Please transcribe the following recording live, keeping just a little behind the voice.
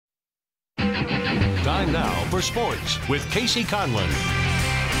Time now for sports with Casey Conlon.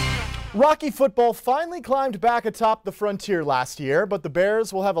 Rocky football finally climbed back atop the frontier last year, but the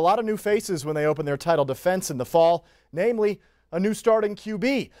Bears will have a lot of new faces when they open their title defense in the fall, namely a new starting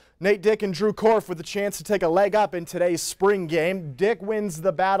QB. Nate Dick and Drew Korf with a chance to take a leg up in today's spring game. Dick wins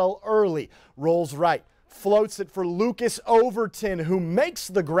the battle early, rolls right, floats it for Lucas Overton, who makes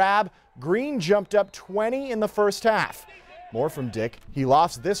the grab. Green jumped up 20 in the first half. More from Dick. He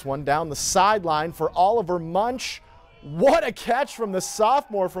lofts this one down the sideline for Oliver Munch. What a catch from the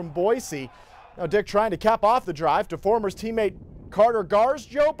sophomore from Boise. Now Dick trying to cap off the drive to former teammate Carter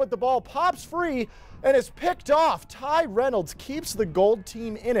Garsjo, but the ball pops free and is picked off. Ty Reynolds keeps the gold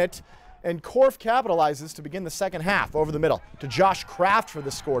team in it, and Korf capitalizes to begin the second half. Over the middle to Josh Kraft for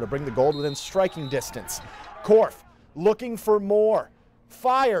the score to bring the gold within striking distance. Korf looking for more,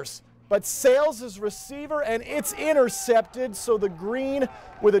 fires, but sails his receiver, and it's intercepted, so the Green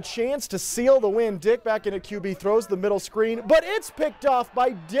with a chance to seal the win. Dick back in at QB, throws the middle screen, but it's picked off by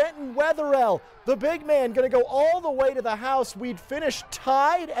Denton Wetherell. The big man going to go all the way to the house. We'd finished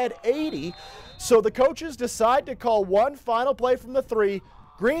tied at 80, so the coaches decide to call one final play from the 3.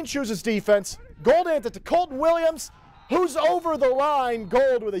 Green chooses defense. Gold hands it to Colton Williams, who's over the line.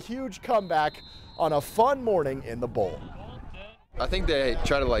 Gold with a huge comeback on a fun morning in the bowl. I think they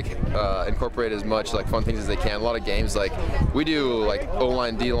try to incorporate as much fun things as they can. A lot of games we do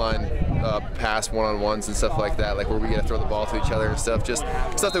O-line, D-line pass one-on-ones and stuff like that, where we get to throw the ball to each other and stuff. Just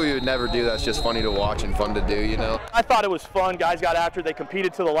stuff that we would never do. That's just funny to watch and fun to do, you know. I thought it was fun. Guys got after it. They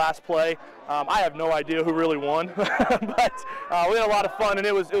competed to the last play. I have no idea who really won, but we had a lot of fun, and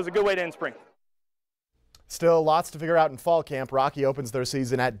it was a good way to end spring. Still lots to figure out in fall camp. Rocky opens their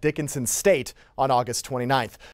season at Dickinson State on August 29th.